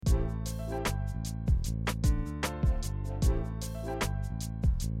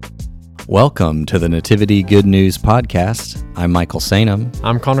Welcome to the Nativity Good News Podcast. I'm Michael Sainum.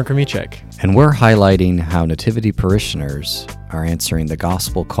 I'm Connor Kremichek. And we're highlighting how Nativity parishioners are answering the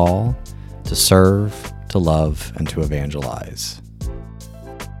gospel call to serve, to love, and to evangelize.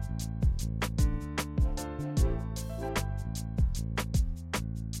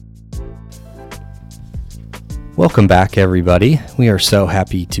 Welcome back, everybody. We are so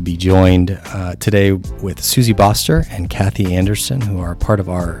happy to be joined today with Susie Boster and Cathy Anderson, who are part of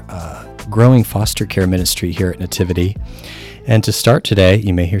our growing foster care ministry here at Nativity. And to start today,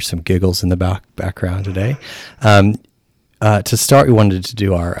 you may hear some giggles in the background today. To start, we wanted to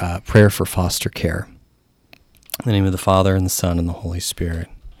do our prayer for foster care. In the name of the Father, and the Son, and the Holy Spirit.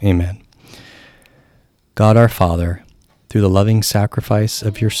 Amen. God our Father, through the loving sacrifice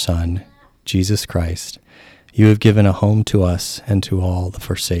of your Son, Jesus Christ, you have given a home to us and to all the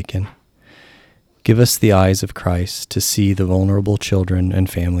forsaken. Give us the eyes of Christ to see the vulnerable children and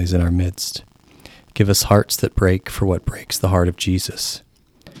families in our midst. Give us hearts that break for what breaks the heart of Jesus.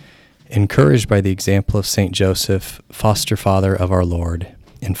 Encouraged by the example of St. Joseph, foster father of our Lord,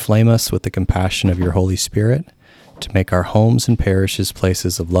 inflame us with the compassion of your Holy Spirit to make our homes and parishes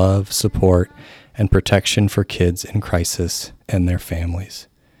places of love, support, and protection for kids in crisis and their families.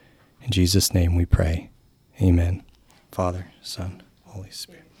 In Jesus' name we pray. Amen. Father, Son, Holy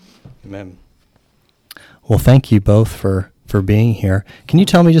Spirit. Amen. Well, thank you both for being here. Can you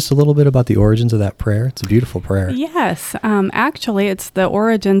tell me just a little bit about the origins of that prayer? It's a beautiful prayer. Yes. Actually, it's the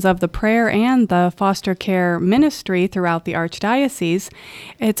origins of the prayer and the foster care ministry throughout the Archdiocese.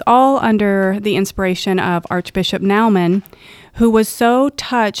 It's all under the inspiration of Archbishop Naumann, who was so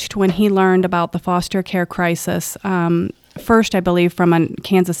touched when he learned about the foster care crisis. First, I believe, from a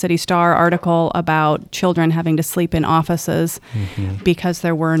Kansas City Star article about children having to sleep in offices because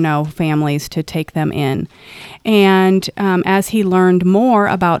there were no families to take them in. And as he learned more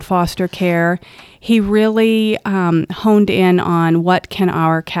about foster care, he really honed in on what can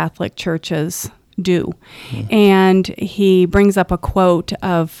our Catholic churches do. And he brings up a quote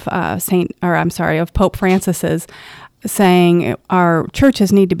of Pope Francis's, saying our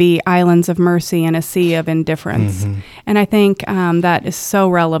churches need to be islands of mercy in a sea of indifference. And I think that is so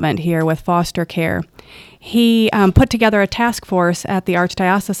relevant here with foster care. He put together a task force at the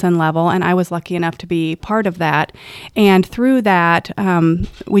archdiocesan level, and I was lucky enough to be part of that. And through that,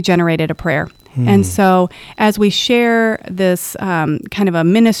 we generated a prayer. And so as we share this kind of a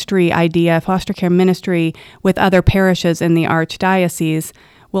ministry idea, foster care ministry, with other parishes in the archdiocese,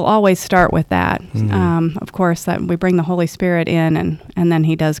 we'll always start with that. Of course, that we bring the Holy Spirit in, and then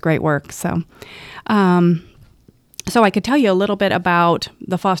he does great work. So I could tell you a little bit about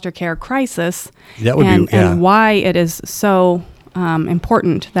the foster care crisis and why it is so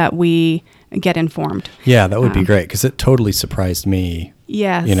important that we get informed. Yeah, that would be great, because it totally surprised me.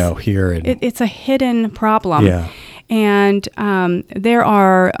 Yes. Here. It's a hidden problem. Yeah. And there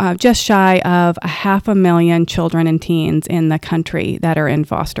are just shy of 500,000 children and teens in the country that are in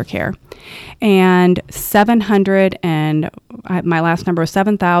foster care. And my last number was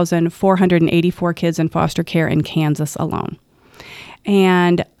 7,484 kids in foster care in Kansas alone.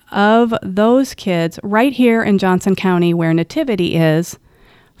 And of those kids, right here in Johnson County, where Nativity is,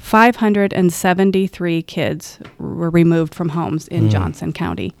 573 kids were removed from homes in Johnson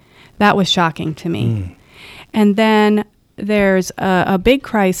County. That was shocking to me. And then there's a big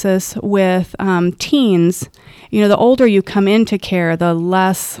crisis with teens. The older you come into care, the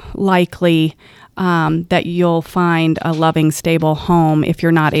less likely that you'll find a loving, stable home if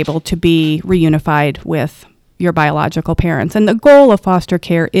you're not able to be reunified with your biological parents. And the goal of foster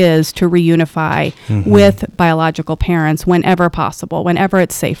care is to reunify with biological parents whenever possible, whenever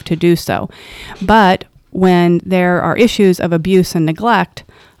it's safe to do so. But when there are issues of abuse and neglect,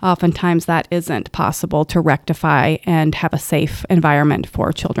 oftentimes that isn't possible to rectify and have a safe environment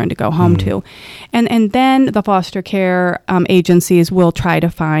for children to go home to. And then the foster care agencies will try to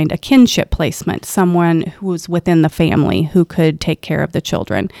find a kinship placement, someone who's within the family who could take care of the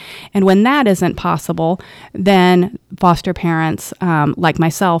children. And when that isn't possible, then foster parents, like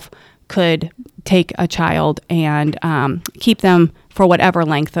myself, could take a child and keep them for whatever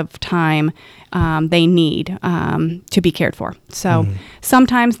length of time they need to be cared for. So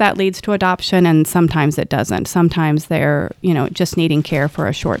sometimes that leads to adoption, and sometimes it doesn't. Sometimes they're, just needing care for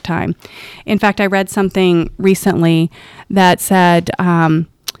a short time. In fact, I read something recently that said,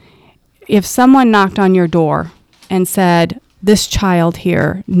 if someone knocked on your door and said, this child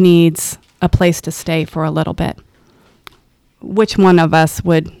here needs a place to stay for a little bit, which one of us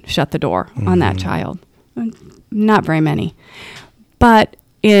would shut the door on that child? Not very many. But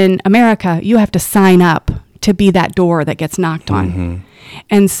in America, you have to sign up to be that door that gets knocked on. Mm-hmm.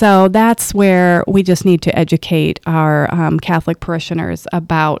 And so that's where we just need to educate our Catholic parishioners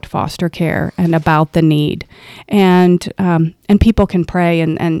about foster care and about the need. And people can pray,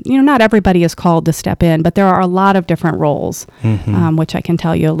 and not everybody is called to step in, but there are a lot of different roles, which I can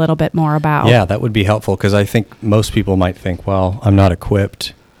tell you a little bit more about. Yeah, that would be helpful, because I think most people might think, well, I'm not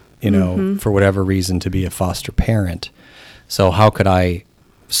equipped, for whatever reason, to be a foster parent. So how could I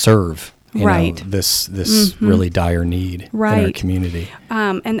serve this really dire need in our community?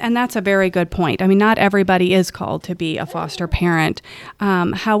 And that's a very good point. I mean, not everybody is called to be a foster parent.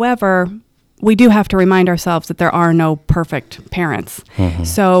 However, we do have to remind ourselves that there are no perfect parents. Mm-hmm.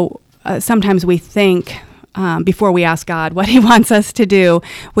 So sometimes we think, before we ask God what he wants us to do,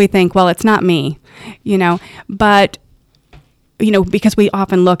 we think, well, it's not me, but, because we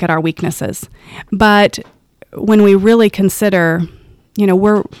often look at our weaknesses. But when we really consider,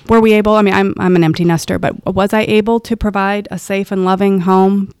 were we able, I mean, I'm an empty nester, but was I able to provide a safe and loving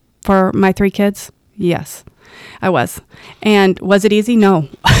home for my 3 kids? Yes, I was. And was it easy? No.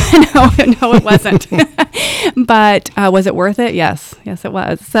 No, it wasn't. But was it worth it? Yes, it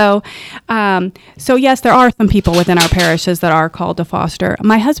was. So yes, there are some people within our parishes that are called to foster.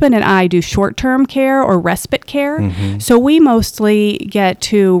 My husband and I do short-term care or respite care. Mm-hmm. So we mostly get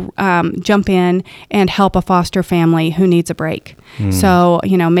to jump in and help a foster family who needs a break. Mm. So,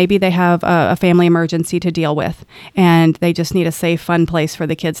 maybe they have a family emergency to deal with, and they just need a safe, fun place for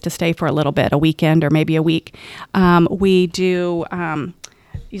the kids to stay for a little bit, a weekend or maybe a week. We do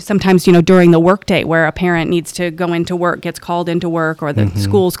sometimes, during the workday where a parent needs to go into work, gets called into work, or the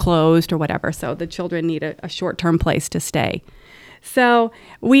school's closed or whatever. So the children need a short-term place to stay. So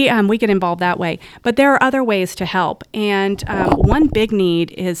we get involved that way. But there are other ways to help. And one big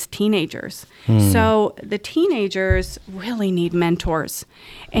need is teenagers. So the teenagers really need mentors.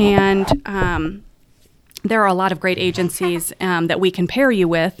 And there are a lot of great agencies that we can pair you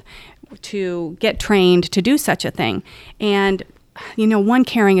with to get trained to do such a thing. And one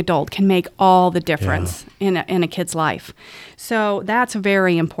caring adult can make all the difference in a kid's life. So that's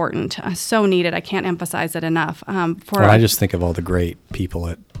very important. So needed. I can't emphasize it enough. I just think of all the great people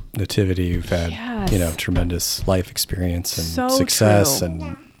at Nativity who've had, tremendous life experience and success true.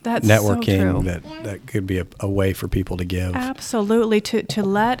 And that's networking. So that could be a way for people to give. Absolutely. To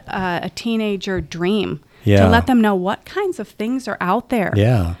let a teenager dream. Yeah. To let them know what kinds of things are out there.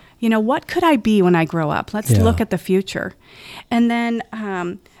 Yeah. What could I be when I grow up? Let's look at the future. And then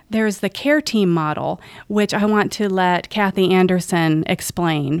there's the care team model, which I want to let Cathy Anderson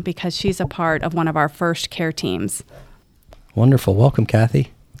explain, because she's a part of one of our first care teams. Wonderful. Welcome,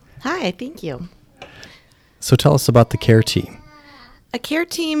 Cathy. Hi, thank you. So tell us about the care team. A care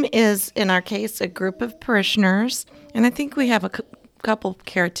team is, in our case, a group of parishioners, and I think we have a couple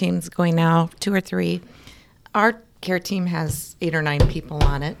care teams going now, 2 or 3. Our care team has 8 or 9 people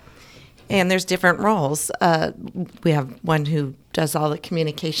on it. And there's different roles. We have one who does all the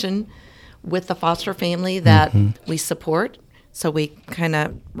communication with the foster family that we support. So we kind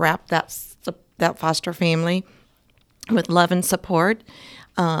of wrap that foster family with love and support.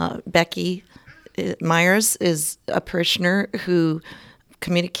 Becky Myers is a parishioner who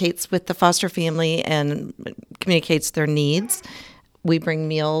communicates with the foster family and communicates their needs. We bring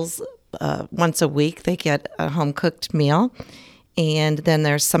meals once a week. They get a home-cooked meal. And then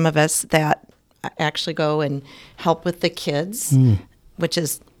there's some of us that actually go and help with the kids, which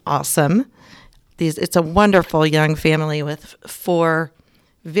is awesome. It's a wonderful young family with 4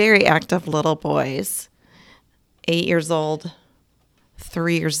 very active little boys, 8 years old,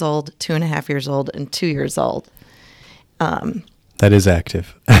 3 years old, 2.5 years old, and 2 years old. That is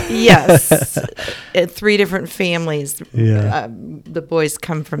active. Yes. 3 different families. Yeah. The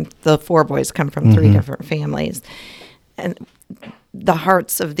 4 boys come from 3 different families. And the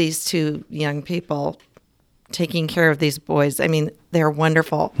hearts of these 2 young people taking care of these boys, I mean, they're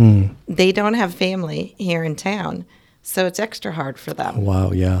wonderful. They don't have family here in town, so it's extra hard for them.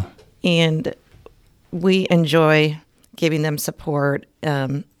 Wow, yeah. And we enjoy giving them support,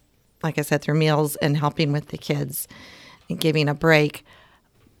 like I said, through meals and helping with the kids and giving a break.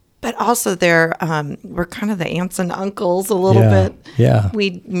 But also we're kind of the aunts and uncles a little bit. Yeah.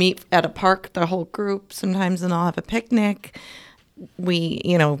 We meet at a park, the whole group sometimes, and I'll have a picnic. We,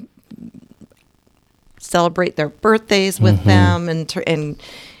 celebrate their birthdays with them, and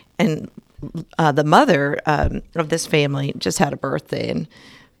the mother of this family just had a birthday, and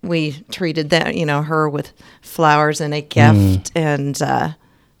we treated that, her with flowers and a gift, and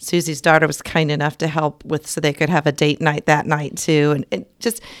Susie's daughter was kind enough to help with, so they could have a date night that night too, and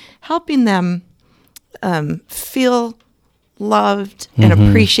just helping them feel loved and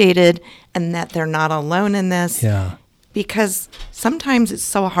appreciated, and that they're not alone in this. Yeah. Because sometimes it's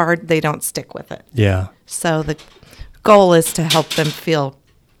so hard they don't stick with it. Yeah. So the goal is to help them feel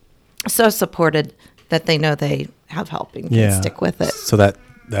so supported that they know they have help and can stick with it. So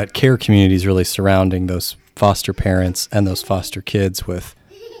that care community is really surrounding those foster parents and those foster kids with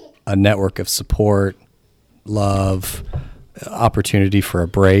a network of support, love, opportunity for a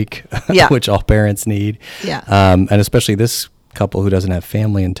break, which all parents need. Yeah. And especially this couple who doesn't have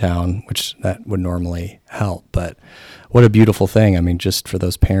family in town, which that would normally help. But what a beautiful thing. I mean, just for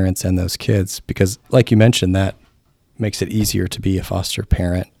those parents and those kids, because like you mentioned, that makes it easier to be a foster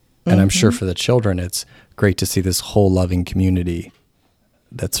parent. And I'm sure for the children, it's great to see this whole loving community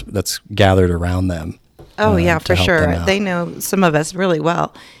that's gathered around them. Oh, yeah, for sure. They They know some of us really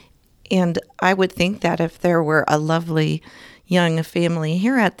well. And I would think that if there were a lovely young family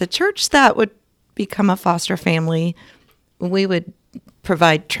here at the church that would become a foster family, we would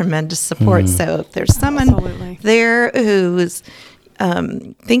provide tremendous support. So if there's someone there who's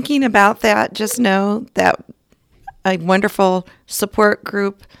thinking about that, just know that a wonderful support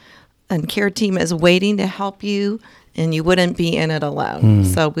group and care team is waiting to help you, and you wouldn't be in it alone.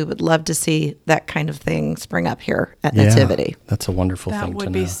 So we would love to see that kind of thing spring up here at Nativity. That's a wonderful thing to know. That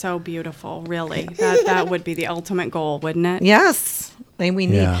would be so beautiful, really. That would be the ultimate goal, wouldn't it? Yes. We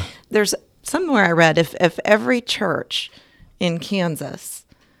need. There's somewhere I read if every church in Kansas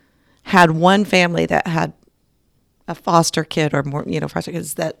had one family that had a foster kid or more, foster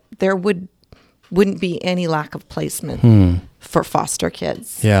kids, that there wouldn't be any lack of placement for foster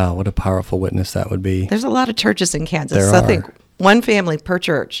kids. Yeah, what a powerful witness that would be. There's a lot of churches in Kansas. There so are. I think one family per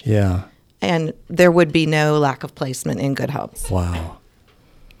church. Yeah. And there would be no lack of placement in good homes. Wow.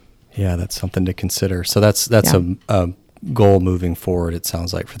 Yeah, that's something to consider. So that's a goal moving forward, it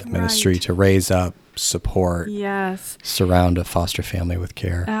sounds like, for the ministry to raise up, support, surround a foster family with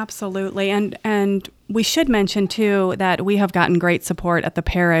care. Absolutely. And we should mention, too, that we have gotten great support at the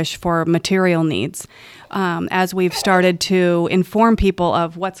parish for material needs. As we've started to inform people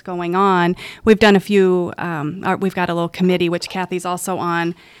of what's going on, we've done a few, we've got a little committee, which Cathy's also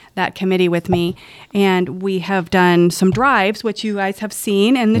on that committee with me, and we have done some drives, which you guys have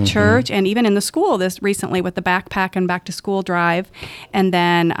seen in the church and even in the school this recently with the backpack and back to school drive, and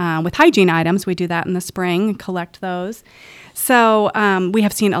then with hygiene items, we do that in the spring and collect those. So we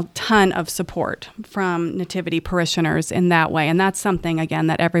have seen a ton of support from Nativity parishioners in that way, and that's something, again,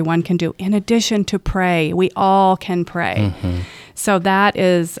 that everyone can do. In addition to pray, we all can pray. So that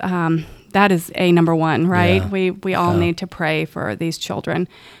is a number one, right? Yeah. We all need to pray for these children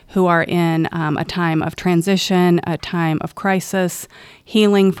who are in a time of transition, a time of crisis,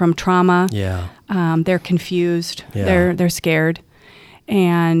 healing from trauma. Yeah. They're confused. Yeah. They're scared.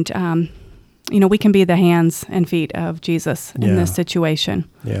 And, we can be the hands and feet of Jesus in this situation.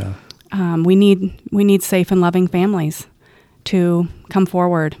 Yeah. We need safe and loving families to come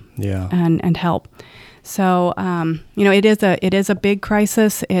forward and help. So, it is a big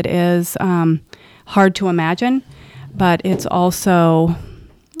crisis. It is hard to imagine, but it's also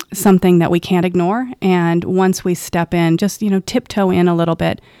something that we can't ignore. And once we step in, just, tiptoe in a little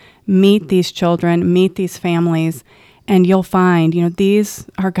bit, meet these children, meet these families, and you'll find, these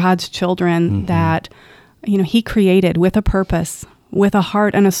are God's children that, He created with a purpose, with a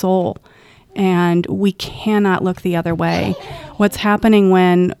heart and a soul. And we cannot look the other way. What's happening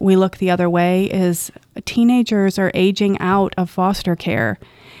when we look the other way is teenagers are aging out of foster care,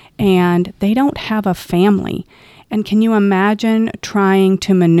 and they don't have a family. And can you imagine trying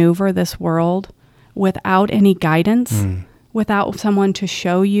to maneuver this world without any guidance, without someone to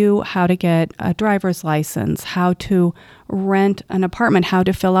show you how to get a driver's license, how to rent an apartment, how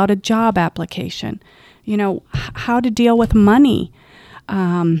to fill out a job application, how to deal with money?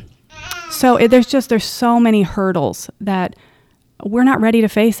 So there's so many hurdles that we're not ready to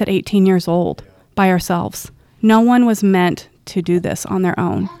face at 18 years old by ourselves. No one was meant to do this on their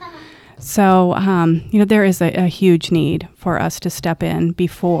own. So, there is a huge need for us to step in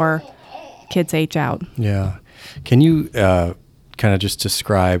before kids age out. Yeah. Can you kind of just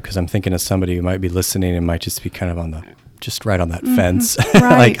describe, because I'm thinking of somebody who might be listening and might just be kind of just right on that fence.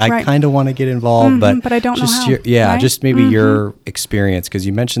 Right, I kind of want to get involved, but I don't know how. Just maybe your experience, because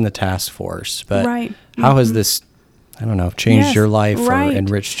you mentioned the task force, but how has this, changed your life or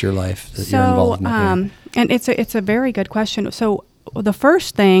enriched your life, your involvement here? And it's a very good question. So the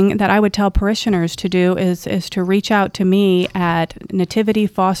first thing that I would tell parishioners to do is to reach out to me at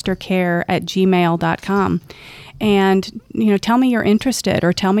nativityfostercare@gmail.com. And, tell me you're interested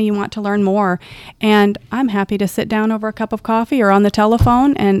or tell me you want to learn more. And I'm happy to sit down over a cup of coffee or on the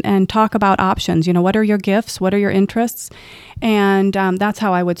telephone and talk about options. What are your gifts? What are your interests? And that's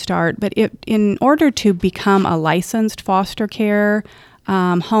how I would start. But in order to become a licensed foster care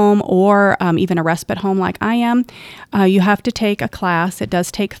home or even a respite home like I am, you have to take a class. It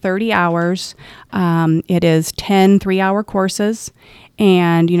does take 30 hours. It is 10 3-hour courses.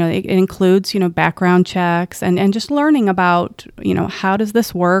 And, it includes, background checks and just learning about, how does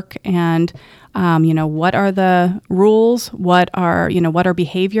this work and, what are the rules? What are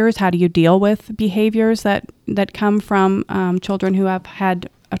behaviors? How do you deal with behaviors that come from children who have had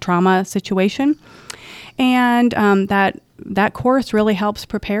a trauma situation? And that course really helps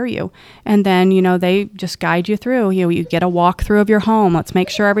prepare you. And then, they just guide you through. You get a walkthrough of your home. Let's make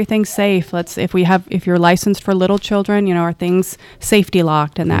sure everything's safe. If you're licensed for little children, are things safety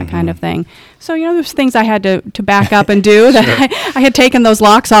locked and that kind of thing. So, there's things I had to back up and do that I had taken those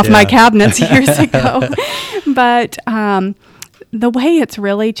locks off my cabinets years ago. But the way it's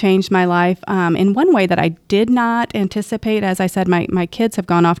really changed my life, in one way that I did not anticipate, as I said, my kids have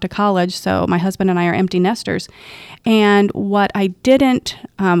gone off to college, so my husband and I are empty nesters. And what I didn't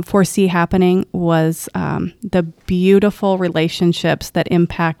foresee happening was the beautiful relationships that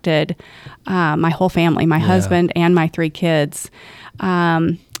impacted my whole family, my husband and my 3 kids.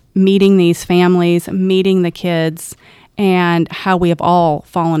 Meeting these families, meeting the kids, and how we have all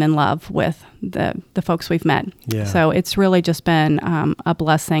fallen in love with the folks we've met. Yeah. So it's really just been a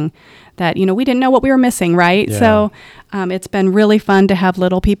blessing that, we didn't know what we were missing, right? Yeah. So it's been really fun to have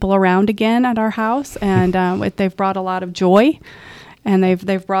little people around again at our house, and they've brought a lot of joy, and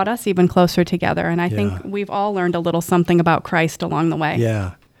they've brought us even closer together. And I think we've all learned a little something about Christ along the way.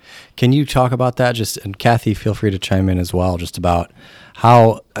 Yeah. Can you talk about that? And Cathy, feel free to chime in as well, just about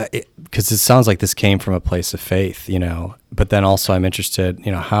how, because it sounds like this came from a place of faith, but then also I'm interested,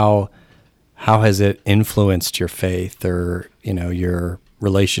 how has it influenced your faith or, your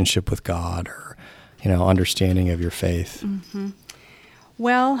relationship with God or, understanding of your faith? Mm-hmm.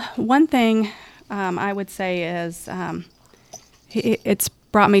 Well, one thing I would say is it's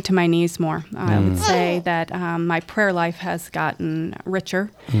brought me to my knees more. I would say that my prayer life has gotten richer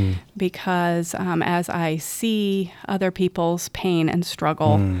because as I see other people's pain and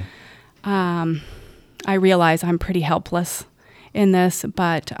struggle, I realize I'm pretty helpless in this,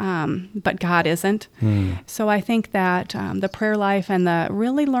 but God isn't. So I think that the prayer life and the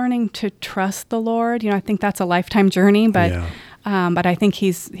really learning to trust the Lord, I think that's a lifetime journey, but I think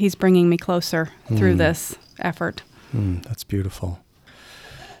He's bringing me closer through this effort. That's beautiful.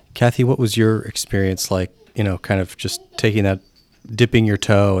 Cathy, what was your experience like, kind of just taking that, dipping your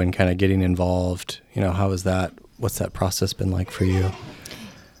toe and kind of getting involved? How was that? What's that process been like for you?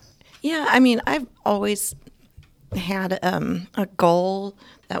 Yeah, I've always had a goal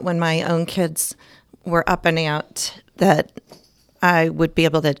that when my own kids were up and out, that I would be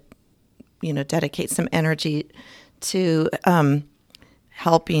able to, dedicate some energy to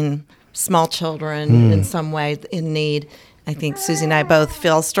helping small children in some way in need. I think Susie and I both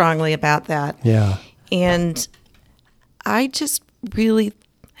feel strongly about that. Yeah. And I just really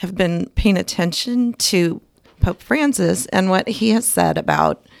have been paying attention to Pope Francis and what he has said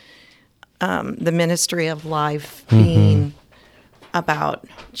about the ministry of life being about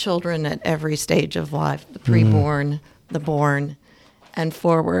children at every stage of life, the preborn, the born, and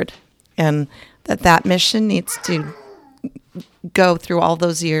forward. And that mission needs to go through all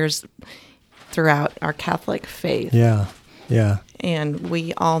those years throughout our Catholic faith. Yeah. Yeah. And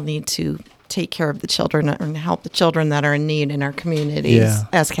we all need to take care of the children and help the children that are in need in our communities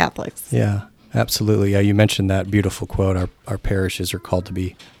as Catholics. Yeah, absolutely. Yeah, you mentioned that beautiful quote, our parishes are called to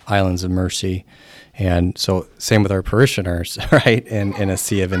be islands of mercy. And so same with our parishioners, right? And in a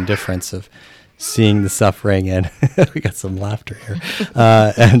sea of indifference of seeing the suffering, and we got some laughter here,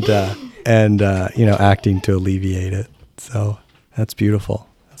 and acting to alleviate it. So that's beautiful.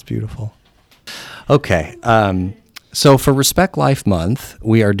 That's beautiful. Okay. So for Respect Life Month,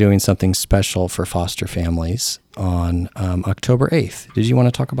 we are doing something special for foster families on October 8th. Did you want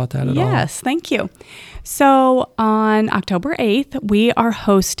to talk about that at all? Yes, thank you. So on October 8th, we are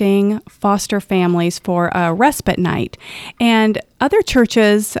hosting foster families for a respite night. And other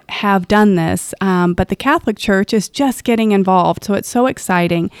churches have done this, but the Catholic Church is just getting involved, so it's so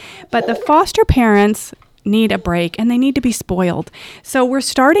exciting. But the foster parents need a break, and they need to be spoiled. So we're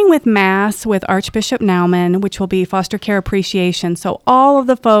starting with Mass with Archbishop Naumann, which will be foster care appreciation. So all of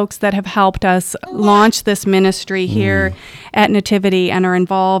the folks that have helped us launch this ministry here at Nativity and are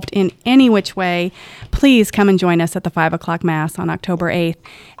involved in any which way, please come and join us at the 5 o'clock Mass on October 8th.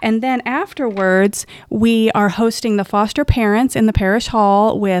 And then afterwards, we are hosting the foster parents in the parish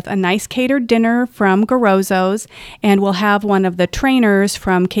hall with a nice catered dinner from Garozzo's, and we'll have one of the trainers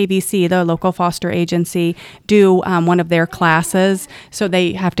from KVC, the local foster agency, do one of their classes. So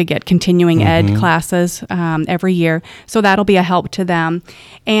they have to get continuing ed classes every year. So that'll be a help to them.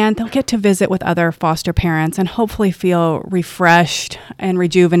 And they'll get to visit with other foster parents and hopefully feel refreshed and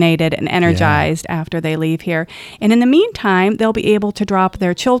rejuvenated and energized after they leave here. And in the meantime, they'll be able to drop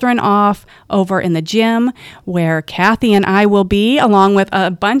their children off over in the gym where Cathy and I will be, along with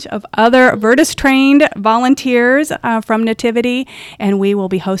a bunch of other Virtus-trained volunteers from Nativity. And we will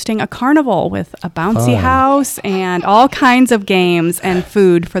be hosting a carnival with a bouncy house and all kinds of games and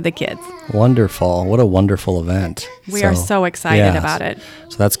food for the kids. Wonderful. What a wonderful event. We are so excited about it.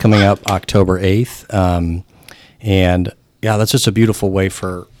 So that's coming up October 8th. And yeah, that's just a beautiful way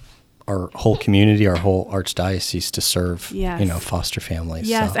for our whole community, our whole archdiocese to serve, foster families.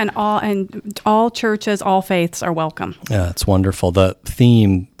 Yes, so. and all churches, all faiths are welcome. Yeah, it's wonderful. The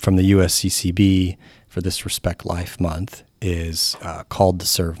theme from the USCCB for this Respect Life Month is called to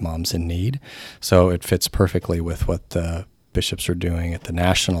serve moms in need. So it fits perfectly with what the bishops are doing at the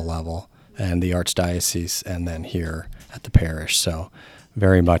national level and the archdiocese, and then here at the parish. So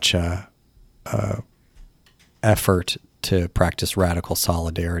very much effort to practice radical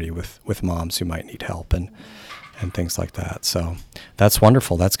solidarity with moms who might need help and things like that. So that's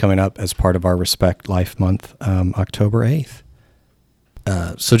wonderful. That's coming up as part of our Respect Life Month, October 8th.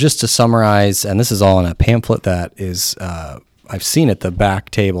 So just to summarize, and this is all in a pamphlet that is, I've seen at the back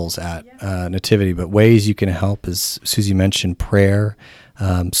tables at Nativity, but ways you can help, as Susie mentioned, prayer.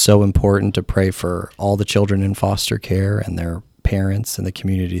 So important to pray for all the children in foster care and their parents and the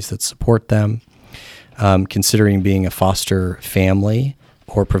communities that support them. Considering being a foster family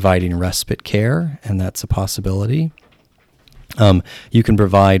or providing respite care, and that's a possibility. You can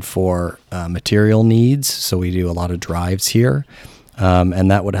provide for material needs, so we do a lot of drives here, and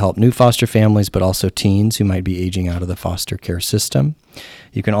that would help new foster families, but also teens who might be aging out of the foster care system.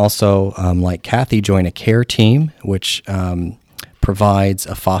 You can also, like Cathy, join a care team, which provides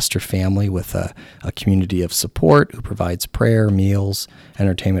a foster family with a community of support who provides prayer, meals,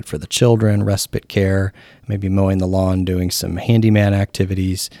 entertainment for the children, respite care, maybe mowing the lawn, doing some handyman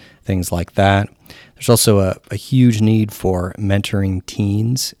activities, things like that. There's also a huge need for mentoring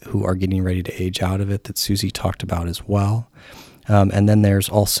teens who are getting ready to age out of it that Susie talked about as well. And then there's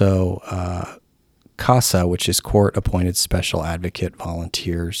also CASA, which is court-appointed special advocate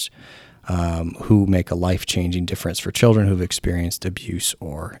volunteers who make a life-changing difference for children who've experienced abuse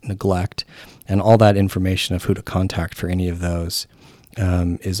or neglect. And all that information of who to contact for any of those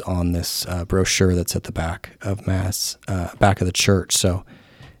is on this brochure that's at the back of Mass, back of the church. So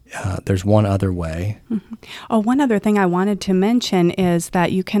there's one other way. Mm-hmm. Oh, one other thing I wanted to mention is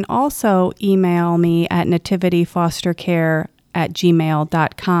that you can also email me at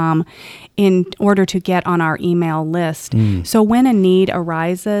nativityfostercare@gmail.com in order to get on our email list. So when a need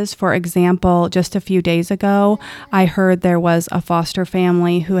arises, for example, just a few days ago, I heard there was a foster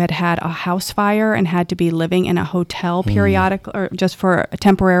family who had had a house fire and had to be living in a hotel periodically or just for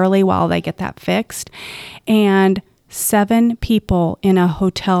temporarily while they get that fixed. And 7 people in a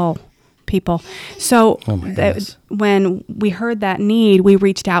hotel So when we heard that need, we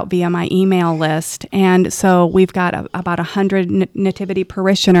reached out via my email list. And so we've got about 100 Nativity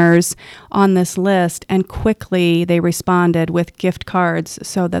parishioners on this list. And quickly they responded with gift cards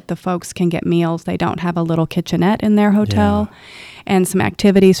so that the folks can get meals. They don't have a little kitchenette in their hotel. Yeah. And some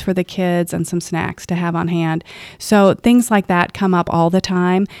activities for the kids and some snacks to have on hand. So things like that come up all the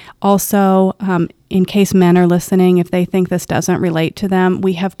time. Also, in case men are listening, if they think this doesn't relate to them,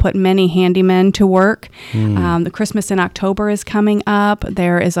 we have put many handymen to work. The Christmas in October is coming up.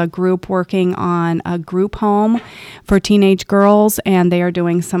 There is a group working on a group home for teenage girls, and they are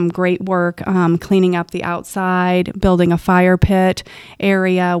doing some great work cleaning up the outside, building a fire pit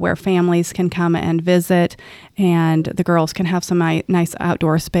area where families can come and visit, and the girls can have some nice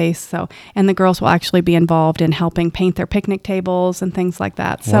outdoor space. So, and the girls will actually be involved in helping paint their picnic tables and things like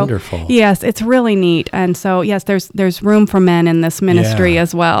that. So, wonderful. Yes, it's really neat. And so, yes, there's room for men in this ministry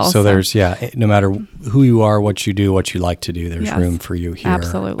as well. So there's, no matter who you are, what you do, what you like to do, there's room for you here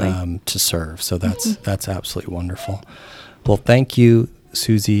absolutely. To serve. So that's absolutely wonderful. Well, thank you,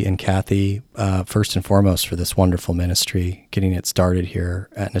 Susie and Cathy, first and foremost, for this wonderful ministry, getting it started here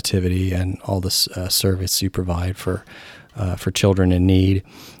at Nativity, and all this service you provide for children in need.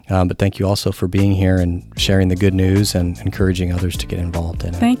 But thank you also for being here and sharing the good news and encouraging others to get involved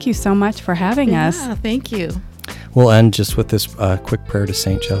in it. Thank you so much for having us. Yeah, thank you. We'll end just with this quick prayer to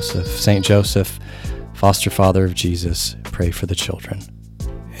St. Joseph. St. Joseph, foster father of Jesus, pray for the children.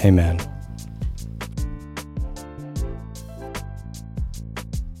 Amen.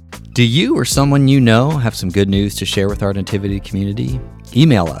 Do you or someone you know have some good news to share with our Nativity community?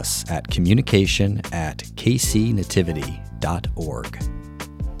 Email us at communication@kcnativity.org.